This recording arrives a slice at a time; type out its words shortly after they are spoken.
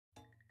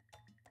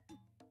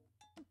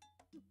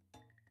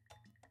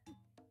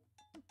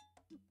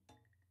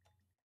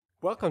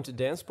Welcome to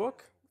Dance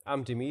Book.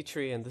 I'm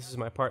Dimitri and this is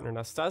my partner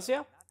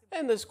Nastasia.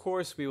 In this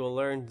course we will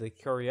learn the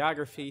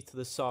choreography to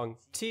the song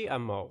Ti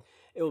Amo.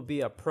 It will be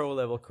a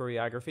pro-level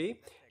choreography.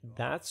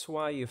 That's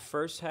why you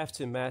first have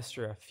to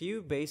master a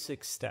few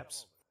basic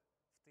steps.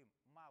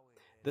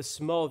 The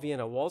small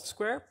Vienna waltz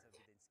square,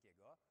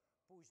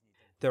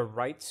 the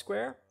right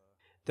square,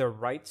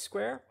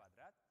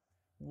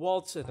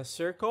 waltz in a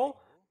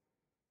circle,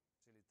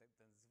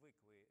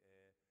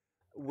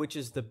 which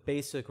is the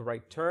basic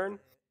right turn,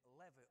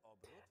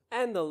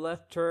 and the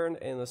left turn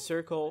in a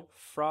circle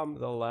from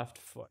the left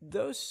foot.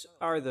 Those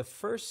are the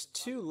first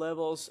two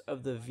levels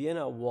of the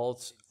Vienna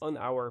waltz on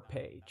our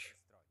page.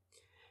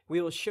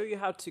 We will show you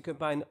how to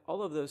combine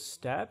all of those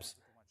steps,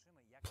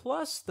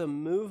 plus the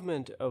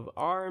movement of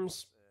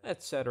arms,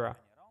 etc.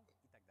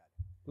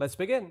 Let's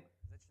begin.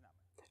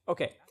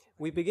 Okay,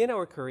 we begin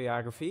our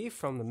choreography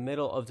from the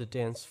middle of the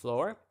dance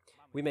floor.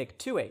 We make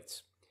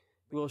 2/8.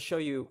 We will show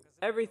you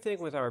everything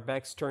with our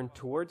backs turned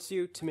towards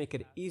you to make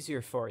it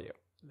easier for you,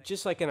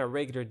 just like in a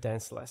regular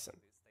dance lesson.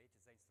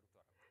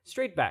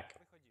 Straight back.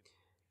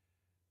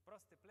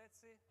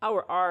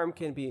 Our arm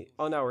can be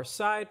on our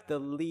side, the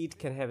lead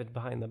can have it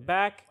behind the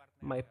back,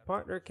 my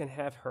partner can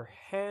have her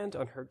hand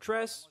on her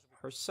dress,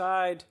 her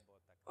side,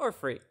 or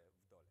free.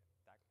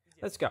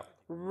 Let's go.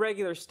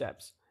 Regular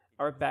steps.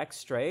 Our back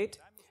straight.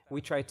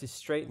 We try to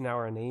straighten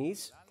our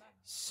knees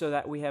so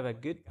that we have a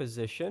good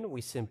position.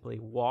 We simply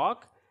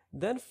walk,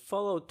 then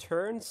follow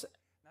turns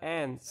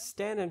and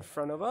stand in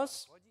front of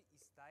us.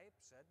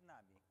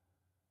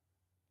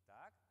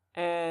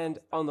 And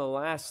on the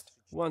last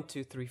 1,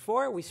 2, 3,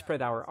 4, we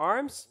spread our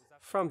arms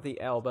from the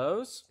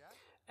elbows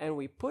and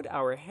we put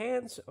our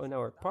hands on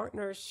our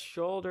partner's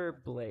shoulder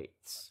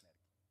blades.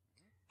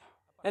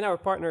 And our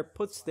partner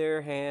puts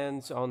their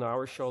hands on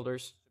our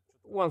shoulders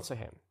once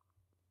again.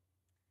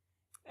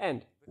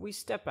 And we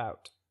step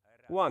out.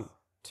 1,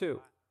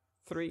 2,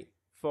 3,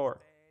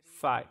 4,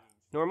 5.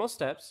 Normal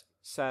steps.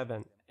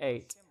 7,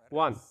 8.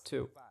 1,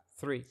 2,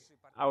 3.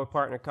 Our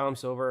partner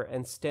comes over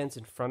and stands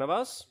in front of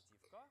us.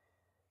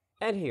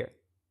 And here,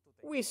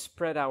 we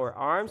spread our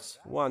arms.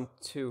 1,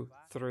 2,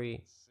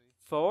 3,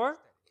 4.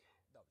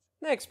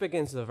 Next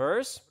begins the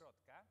verse.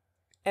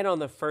 And on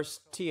the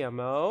first Ti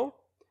Amo,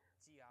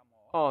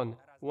 on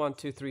 1,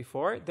 2, 3,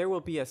 4, there will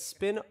be a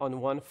spin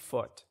on one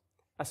foot.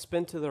 A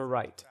spin to the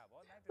right.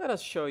 Let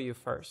us show you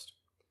first.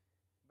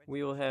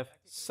 We will have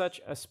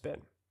such a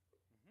spin.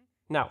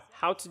 Now,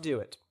 how to do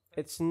it?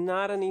 It's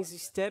not an easy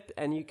step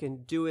and you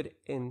can do it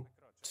in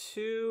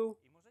 2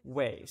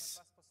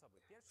 ways.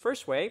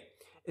 First way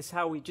is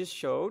how we just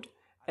showed,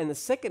 and the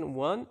second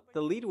one,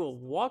 the lead will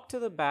walk to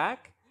the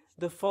back,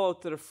 the follow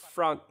to the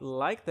front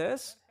like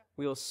this.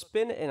 We will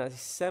spin in a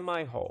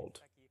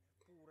semi-hold.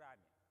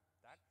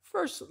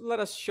 First, let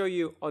us show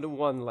you on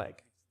one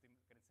leg.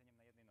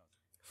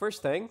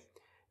 First thing,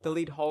 the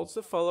lead holds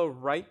the follow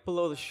right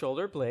below the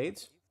shoulder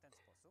blades.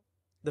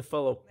 The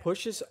follow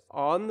pushes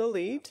on the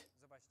lead.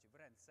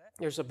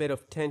 There's a bit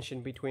of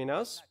tension between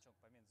us.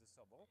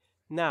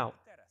 Now,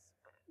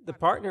 the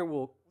partner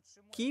will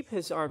keep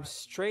his arms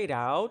straight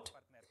out,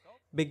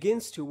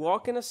 begins to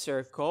walk in a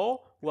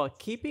circle while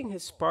keeping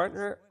his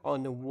partner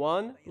on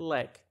one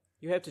leg.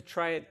 You have to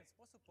try it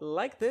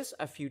like this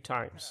a few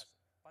times.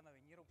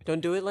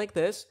 Don't do it like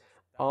this.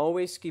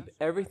 Always keep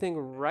everything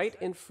right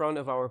in front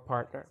of our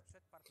partner.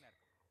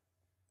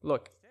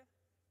 Look,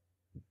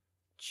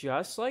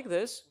 just like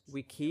this,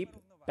 we keep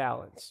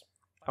balance.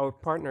 Our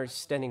partner is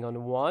standing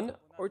on 1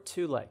 or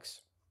 2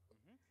 legs.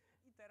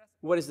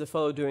 What is the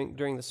fellow doing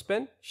during the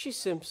spin? She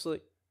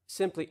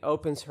simply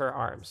opens her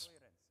arms.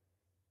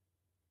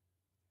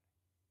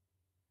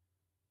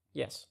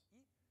 Yes.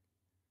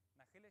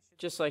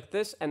 Just like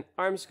this, and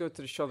arms go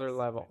to the shoulder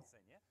level.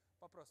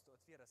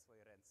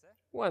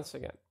 Once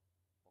again.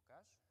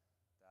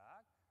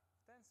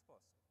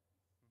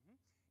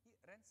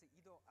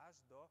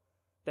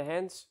 The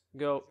hands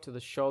go to the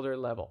shoulder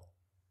level.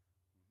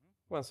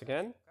 Once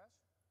again.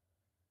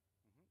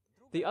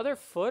 The other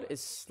foot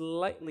is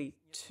slightly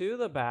to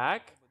the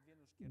back,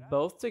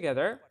 both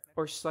together,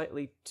 or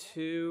slightly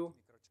to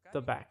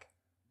the back.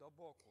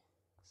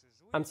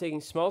 I'm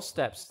taking small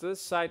steps to the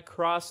side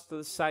cross, to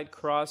the side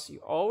cross. You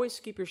always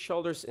keep your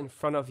shoulders in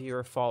front of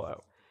your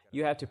follow.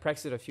 You have to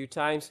practice it a few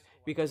times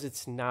because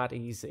it's not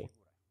easy.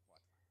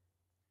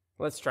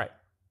 Let's try.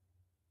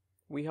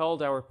 We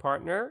hold our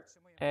partner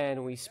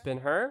and we spin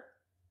her.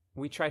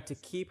 We try to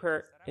keep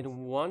her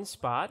in one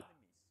spot.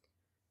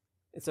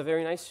 It's a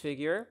very nice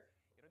figure.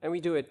 And we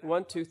do it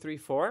 1, 2, 3,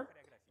 4.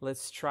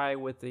 Let's try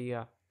with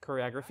the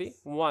choreography.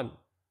 1,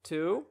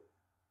 2,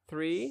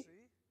 3,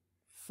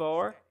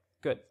 4.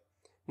 Good.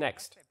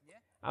 Next,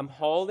 I'm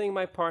holding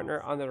my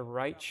partner on the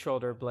right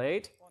shoulder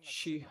blade.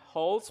 She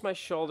holds my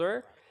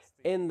shoulder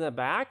in the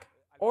back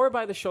or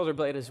by the shoulder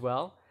blade as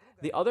well.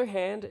 The other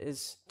hand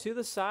is to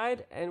the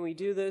side and we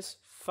do this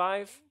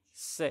 5,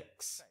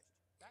 6.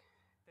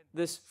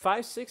 This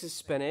 5, 6 is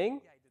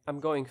spinning. I'm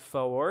going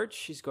forward.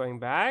 She's going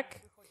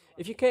back.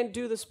 If you can't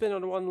do the spin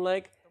on one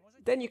leg,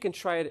 then you can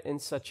try it in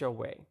such a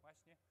way.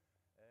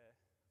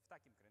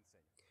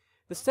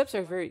 The steps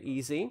are very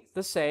easy,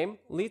 the same.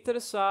 Lead to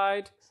the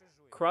side,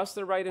 cross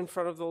the right in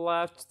front of the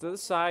left, to the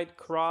side,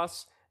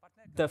 cross.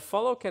 The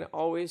follow can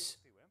always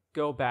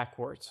go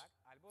backwards.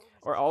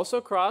 Or also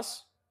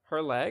cross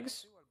her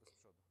legs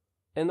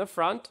in the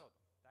front.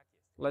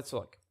 Let's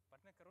look.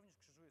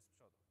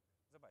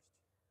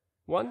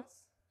 1,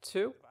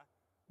 2,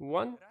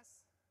 1,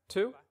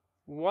 2,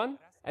 1.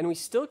 And we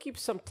still keep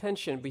some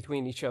tension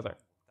between each other.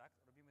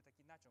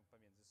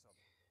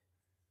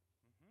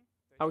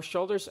 Our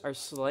shoulders are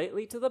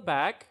slightly to the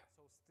back.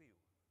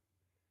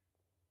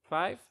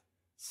 5,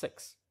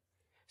 6.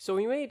 So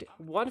we made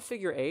one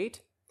figure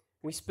 8.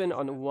 We spin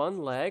on one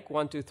leg.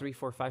 1, 2, 3,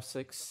 4, 5,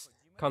 6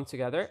 come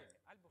together.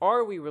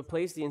 Or we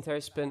replace the entire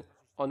spin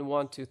on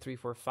 1, 2, 3,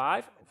 4,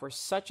 5. For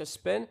such a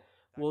spin,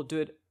 we'll do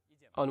it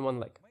on one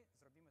leg.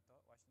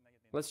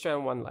 Let's try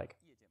on one leg.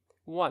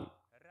 1,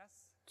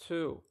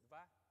 2,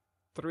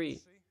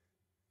 3,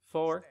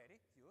 4,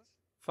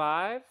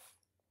 5,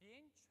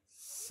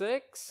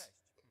 6.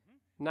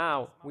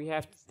 Now we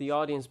have the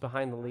audience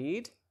behind the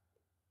lead.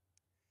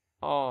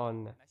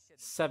 On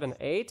 7,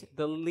 8,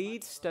 the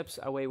lead steps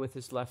away with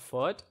his left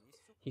foot.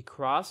 He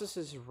crosses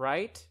his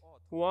right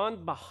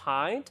one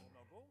behind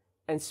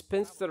and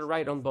spins to the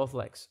right on both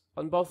legs.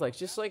 On both legs,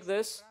 just like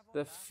this,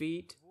 the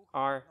feet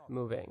are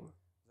moving.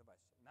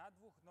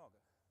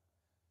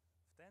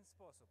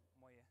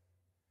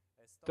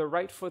 The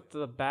right foot to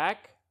the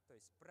back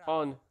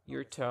on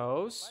your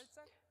toes.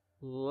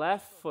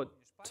 Left foot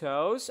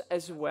toes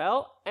as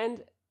well,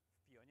 and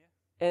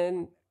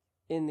in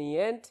the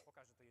end,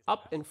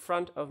 up in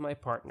front of my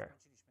partner.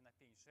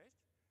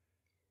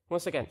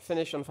 Once again,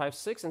 finish on 5,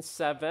 6, and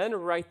 7,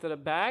 right to the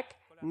back,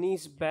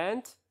 knees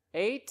bent,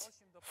 8,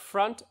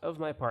 front of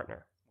my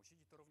partner.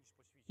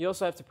 You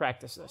also have to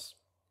practice this.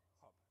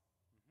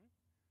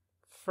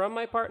 From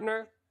my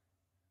partner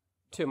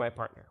to my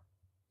partner.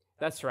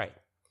 That's right.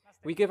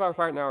 We give our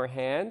partner our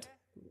hand,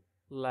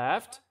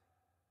 left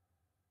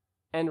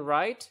and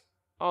right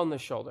on the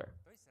shoulder.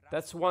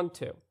 That's 1,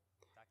 2.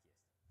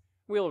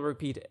 We'll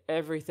repeat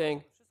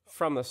everything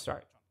from the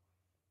start.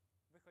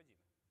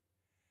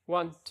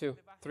 1, 2,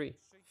 3,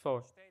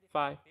 4,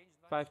 5,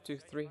 5, 2,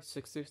 3,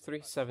 6, 2,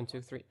 3, 7,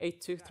 2, 3,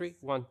 8, 2, 3,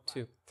 1,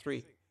 2,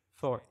 3,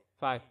 4,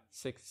 5,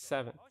 6,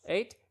 7,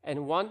 8,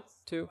 and 1,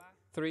 2,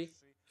 3,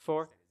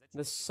 4.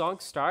 The song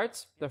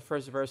starts, the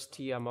first verse,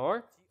 ti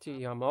amor,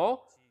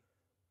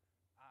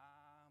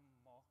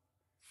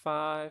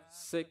 5,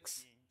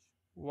 6,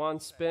 1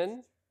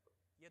 spin,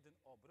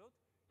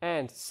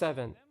 and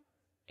 7,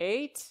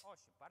 8.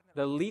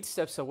 The lead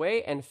steps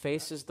away and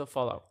faces the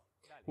follow.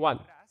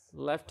 1,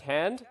 left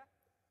hand,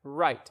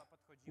 right.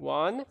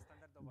 1,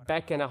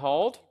 back and a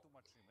hold.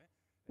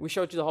 We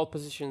showed you the hold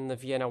position in the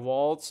Vienna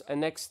waltz.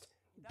 And next,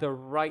 the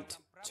right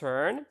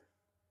turn.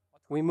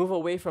 We move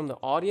away from the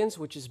audience,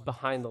 which is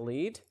behind the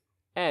lead.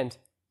 And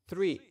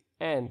 3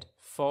 and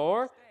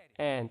 4.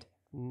 And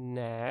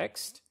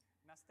next,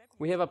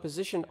 we have a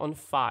position on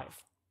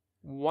 5.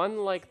 One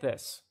like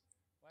this.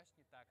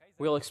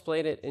 We'll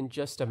explain it in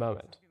just a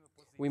moment.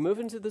 We move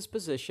into this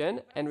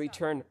position and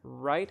return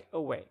right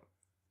away.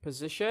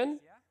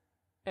 Position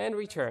and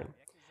return.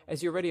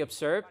 As you already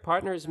observed,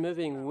 partner is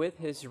moving with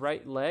his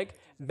right leg,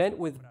 bent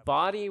with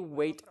body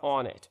weight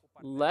on it.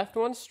 Left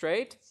one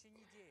straight.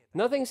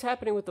 Nothing's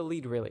happening with the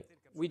lead really.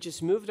 We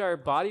just moved our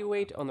body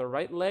weight on the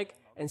right leg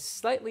and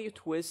slightly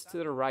twist to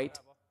the right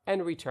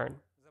and return.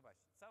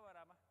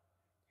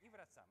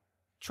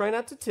 Try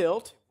not to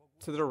tilt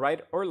to the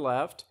right or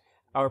left.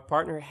 Our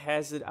partner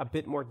has it a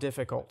bit more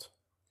difficult.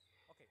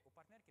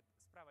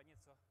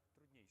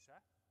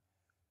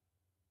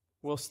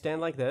 We'll stand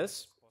like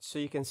this, so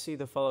you can see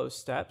the follow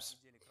steps.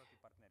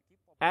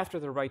 After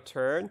the right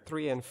turn,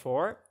 3 and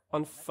 4.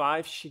 On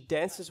 5, she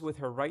dances with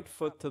her right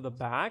foot to the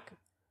back.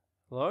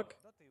 Look.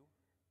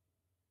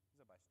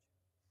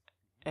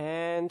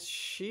 And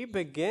she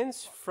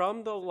begins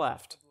from the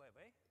left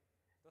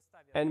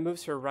and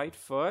moves her right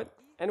foot.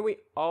 And we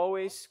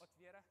always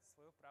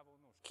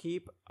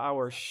keep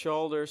our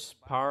shoulders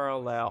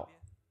parallel.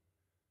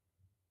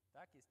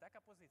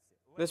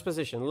 This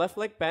position, left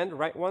leg bent,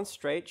 right one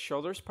straight,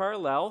 shoulders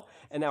parallel,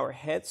 and our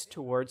heads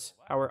towards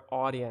our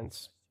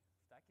audience.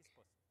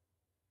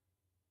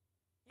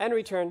 And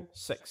return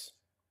 6.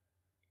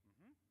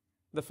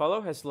 The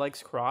follow has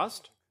legs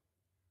crossed,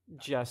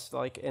 just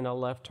like in a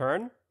left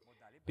turn,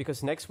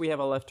 because next we have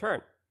a left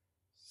turn.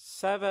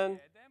 7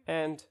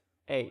 and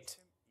 8.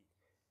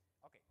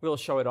 We'll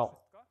show it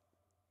all.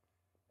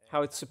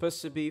 How it's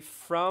supposed to be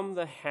from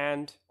the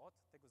hand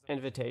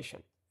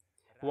invitation.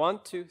 1,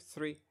 2,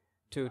 3,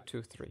 2,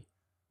 2, 3.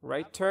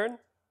 Right turn,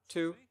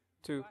 2,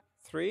 2,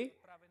 3.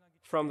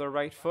 From the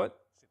right foot,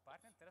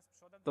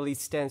 the lead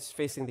stands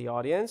facing the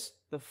audience.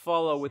 The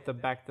follow with the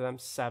back to them,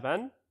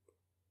 7.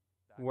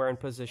 We're in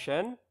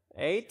position.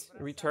 8,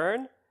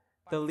 return.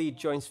 The lead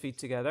joins feet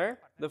together.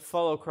 The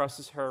follow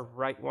crosses her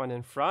right one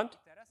in front.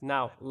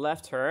 Now,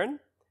 left turn.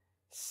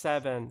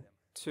 7,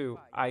 2,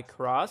 I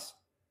cross.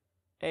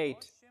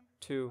 8,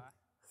 2,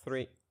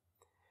 3.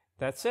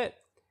 That's it.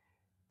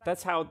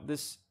 That's how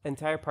this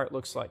entire part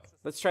looks like.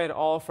 Let's try it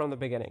all from the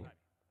beginning.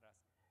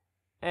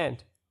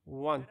 And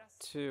 1,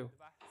 2,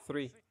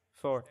 3,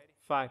 4,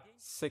 5,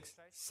 6,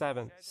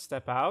 7.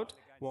 Step out.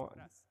 1,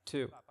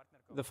 2.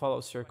 The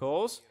follow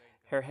circles.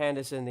 Her hand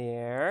is in the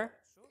air.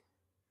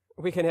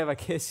 We can have a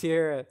kiss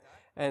here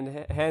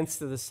and hands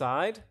to the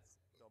side.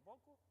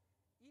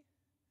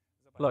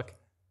 Look,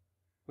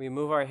 we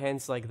move our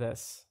hands like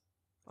this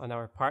on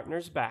our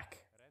partner's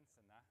back.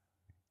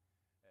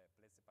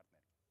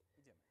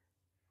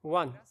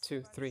 1,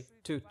 2, 3,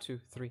 2, 2,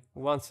 3.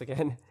 Once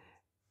again.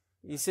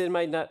 You see, it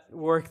might not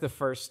work the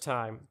first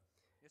time.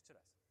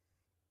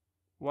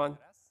 1,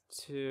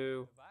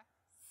 2,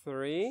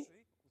 3.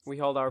 We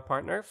hold our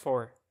partner.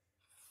 4,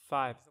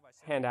 5.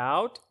 Hand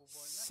out.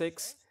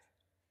 6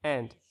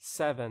 and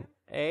 7,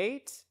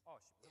 8.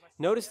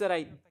 Notice that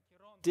I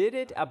did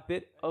it a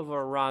bit of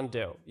a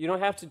rondo. You don't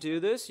have to do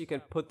this. You can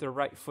put the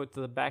right foot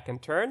to the back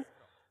and turn.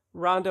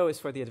 Rondo is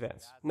for the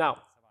advance. Now,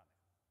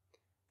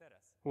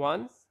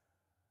 1,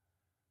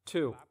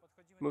 2.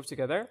 Move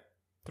together.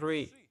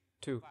 3,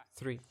 2,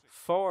 3,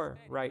 4.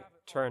 Right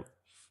turn.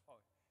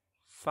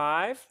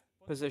 5.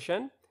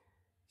 Position.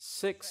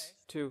 6,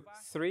 2,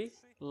 3.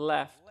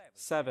 Left.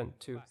 7,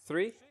 2,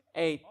 3.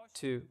 8,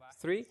 2,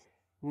 3.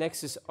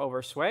 Next is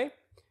oversway.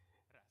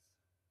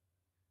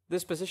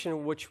 This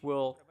position which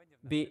will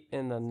be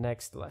in the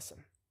next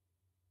lesson.